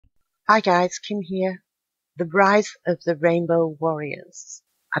Hi guys, Kim here. The rise of the rainbow warriors.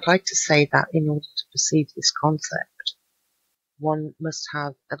 I'd like to say that in order to perceive this concept, one must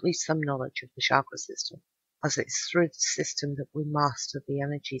have at least some knowledge of the chakra system, as it's through the system that we master the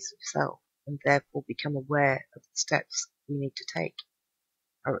energies of self and therefore become aware of the steps we need to take,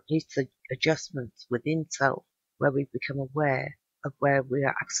 or at least the adjustments within self where we become aware of where we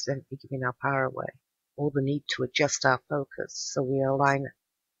are accidentally giving our power away, or the need to adjust our focus so we align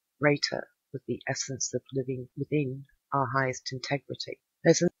greater with the essence of living within our highest integrity.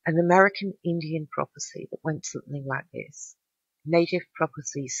 There's an American Indian prophecy that went something like this. Native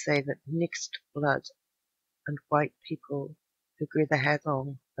prophecies say that mixed blood and white people who grew their hair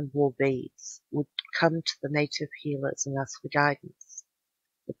long and wore beads would come to the native healers and ask for guidance.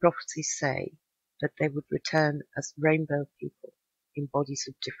 The prophecies say that they would return as rainbow people in bodies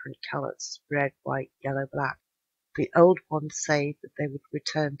of different colours, red, white, yellow, black. The old ones say that they would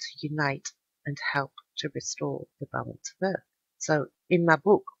return to unite and help to restore the balance of Earth. So in my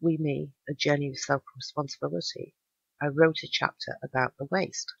book, WEME A Journey of Self-Responsibility, I wrote a chapter about the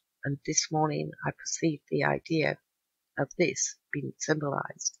waste, and this morning I perceived the idea of this being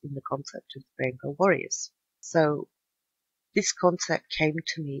symbolized in the concept of the Rainbow Warriors. So this concept came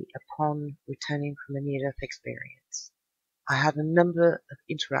to me upon returning from a near-death experience. I had a number of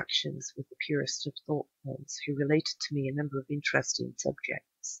interactions with the purest of thought forms who related to me a number of interesting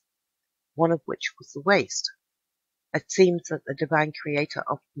subjects, one of which was the waste. It seems that the Divine Creator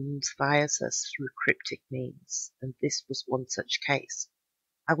often inspires us through cryptic means, and this was one such case.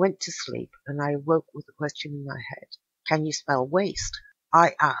 I went to sleep and I awoke with a question in my head. Can you spell waste?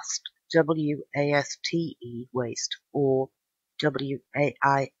 I asked W-A-S-T-E waste or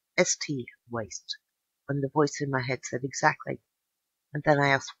W-A-I-S-T waste. And the voice in my head said exactly. And then I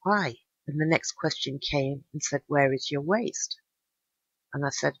asked why, and the next question came and said, where is your waist? And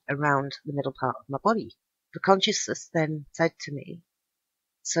I said, around the middle part of my body. The consciousness then said to me,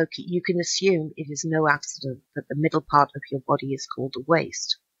 so you can assume it is no accident that the middle part of your body is called a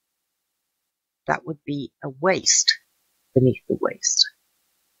waist. That would be a waist beneath the waist,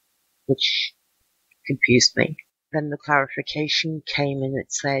 which confused me. Then the clarification came and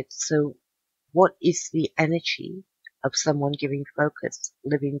it said, so what is the energy of someone giving focus,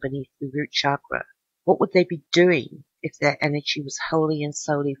 living beneath the root chakra? What would they be doing if their energy was wholly and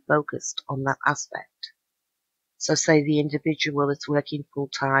solely focused on that aspect? So say the individual is working full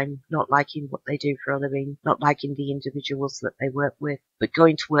time, not liking what they do for a living, not liking the individuals that they work with, but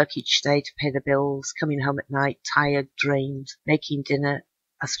going to work each day to pay the bills, coming home at night, tired, drained, making dinner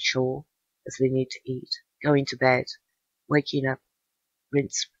as a chore, as they need to eat, going to bed, waking up,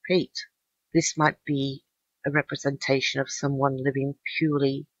 rinse, repeat. This might be a representation of someone living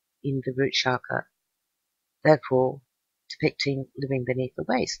purely in the root chakra, therefore depicting living beneath the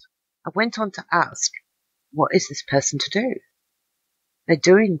waist. I went on to ask, what is this person to do? They're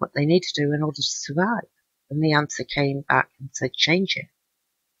doing what they need to do in order to survive. And the answer came back and said, change it.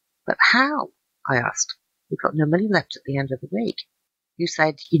 But how? I asked. We've got no money left at the end of the week. You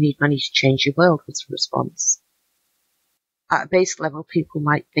said you need money to change your world, was the response. At a base level, people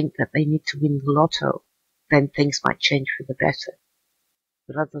might think that they need to win the lotto, then things might change for the better.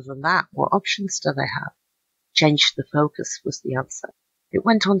 But other than that, what options do they have? Change the focus was the answer. It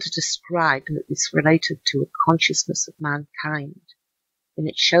went on to describe that this related to a consciousness of mankind, and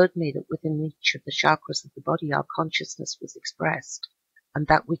it showed me that within each of the chakras of the body our consciousness was expressed, and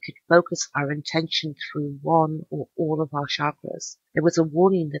that we could focus our intention through one or all of our chakras. There was a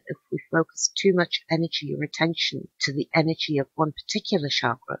warning that if we focused too much energy or attention to the energy of one particular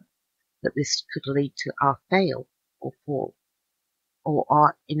chakra, that this could lead to our fail or fall, or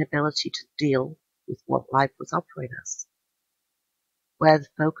our inability to deal with what life was offering us. Where the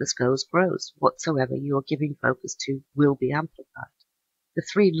focus goes, grows. Whatsoever you are giving focus to will be amplified. The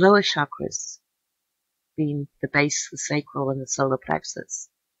three lower chakras, being the base, the sacral, and the solar plexus.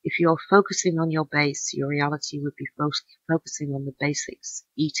 If you're focusing on your base, your reality would be focusing on the basics,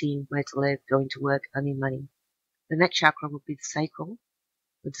 eating, where to live, going to work, earning money. The next chakra would be the sacral,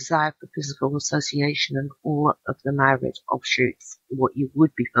 the desire for physical association and all of the myriad offshoots, what you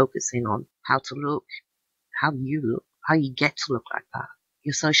would be focusing on, how to look, how you look, how you get to look like that,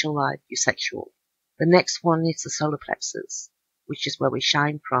 your social life, your sexual. The next one is the solar plexus, which is where we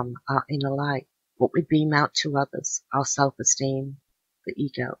shine from, our inner light, what we beam out to others, our self-esteem, the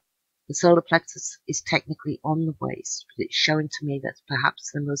ego. The solar plexus is technically on the waist, but it's showing to me that's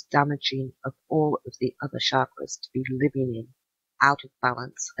perhaps the most damaging of all of the other chakras to be living in, out of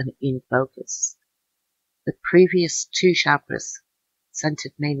balance and in focus. The previous two chakras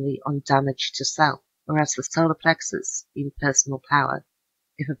centered mainly on damage to self, whereas the solar plexus, in personal power,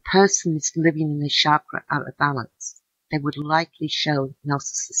 If a person is living in their chakra out of balance, they would likely show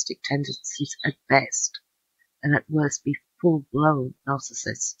narcissistic tendencies at best, and at worst be full-blown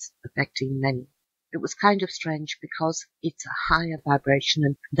narcissists affecting many. It was kind of strange because it's a higher vibration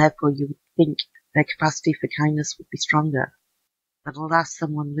and therefore you would think their capacity for kindness would be stronger. But alas,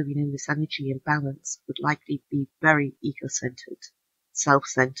 someone living in this energy imbalance would likely be very ego-centered,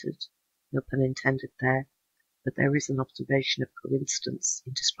 self-centered, no pun intended there, but there is an observation of coincidence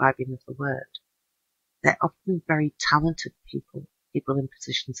in describing of the word. They're often very talented people in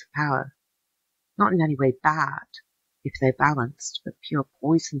positions of power. Not in any way bad, if they're balanced, but pure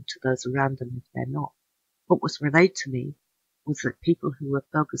poison to those around them if they're not. What was relayed to me was that people who were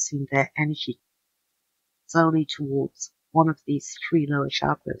focusing their energy solely towards one of these three lower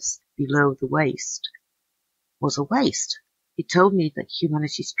chakras below the waist was a waste. It told me that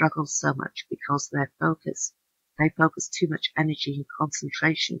humanity struggles so much because they focus too much energy and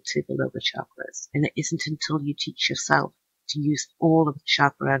concentration to the lower chakras, and it isn't until you teach yourself to use all of the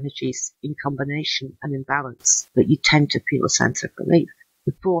chakra energies in combination and in balance that you tend to feel a sense of relief.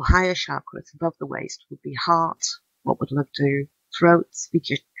 The four higher chakras above the waist would be heart, what would love do, throat, speak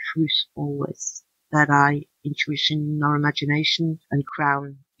your truth always, third eye, intuition or imagination, and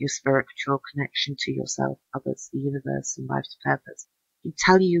crown, your spiritual connection to yourself, others, the universe, and life's purpose. I can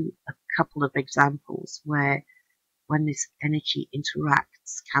tell you a couple of examples where when this energy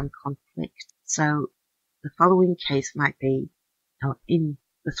interacts can conflict. So the following case might be in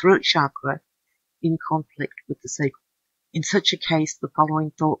the throat chakra in conflict with the sacral. In such a case, the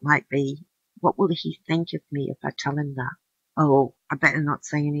following thought might be, what will he think of me if I tell him that? Oh, I better not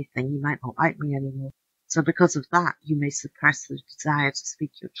say anything, he might not like me anymore. So because of that, you may suppress the desire to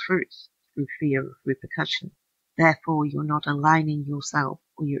speak your truth through fear of repercussion. Therefore, you're not aligning yourself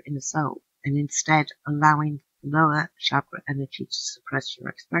or your inner soul, and instead allowing the lower chakra energy to suppress your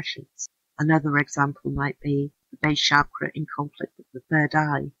expressions. Another example might be the base chakra in conflict with the third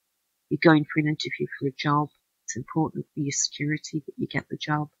eye. You're going for an interview for a job. It's important for your security that you get the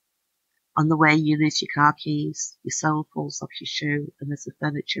job. On the way, you lose your car keys, your soul falls off your shoe, and there's a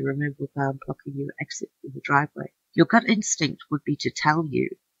furniture removal van blocking your exit from the driveway. Your gut instinct would be to tell you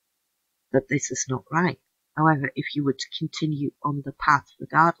that this is not right. However, if you were to continue on the path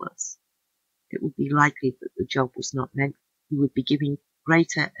regardless, it would be likely that the job was not meant. You would be giving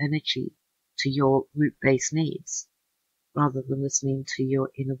greater energy to your root-based needs rather than listening to your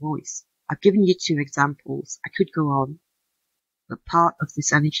inner voice. I've given you two examples. I could go on, but part of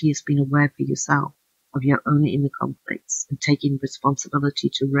this energy is being aware for yourself of your own inner conflicts and taking responsibility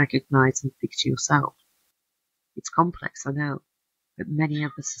to recognize and fix yourself. It's complex, I know, but many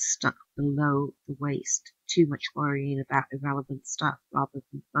of us are stuck below the waist, too much worrying about irrelevant stuff rather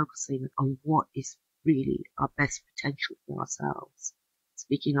than focusing on what is really our best potential for ourselves.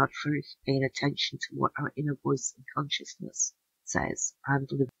 Speaking our truth, paying attention to what our inner voice and consciousness says, and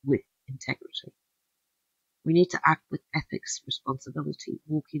live with integrity. We need to act with ethics, responsibility,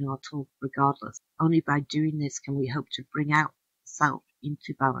 walking our talk regardless. Only by doing this can we hope to bring out self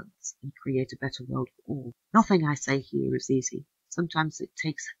into balance and create a better world for all. Nothing I say here is easy. Sometimes it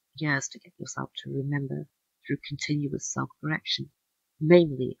takes years to get yourself to remember through continuous self-correction,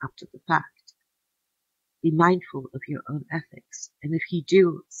 mainly after the fact. Be mindful of your own ethics, and if you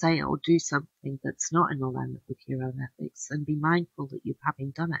do say or do something that's not in alignment with your own ethics, then be mindful that you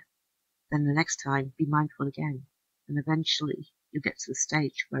haven't done it. Then the next time, be mindful again, and eventually you'll get to the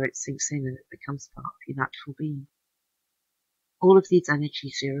stage where it sinks in and it becomes part of your natural being. All of these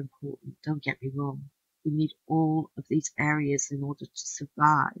energies are important, don't get me wrong. We need all of these areas in order to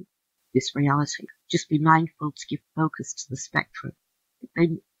survive this reality. Just be mindful to give focus to the spectrum.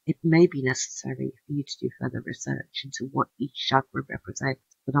 It may be necessary for you to do further research into what each chakra represents,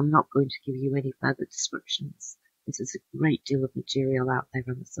 but I'm not going to give you any further descriptions. There's a great deal of material out there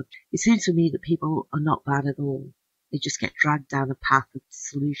on the subject. It seems to me that people are not bad at all. They just get dragged down a path of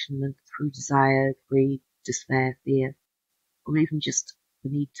disillusionment through desire, greed, despair, fear, or even just the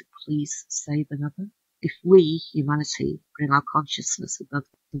need to please save another. If we, humanity, bring our consciousness above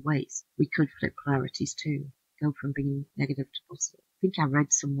the waist, we could flip polarities too, go from being negative to positive. I think I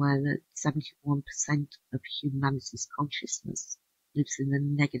read somewhere that 71% of humanity's consciousness lives in the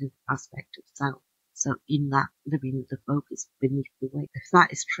negative aspect of self. So in that, living with the focus beneath the weight. If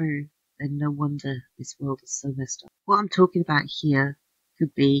that is true, then no wonder this world is so messed up. What I'm talking about here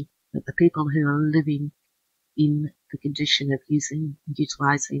could be that the people who are living in the condition of using and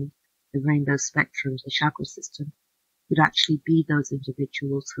utilizing the rainbow spectrum, the chakra system, would actually be those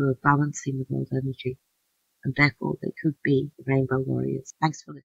individuals who are balancing the world energy, and therefore they could be the rainbow warriors. Thanks for listening.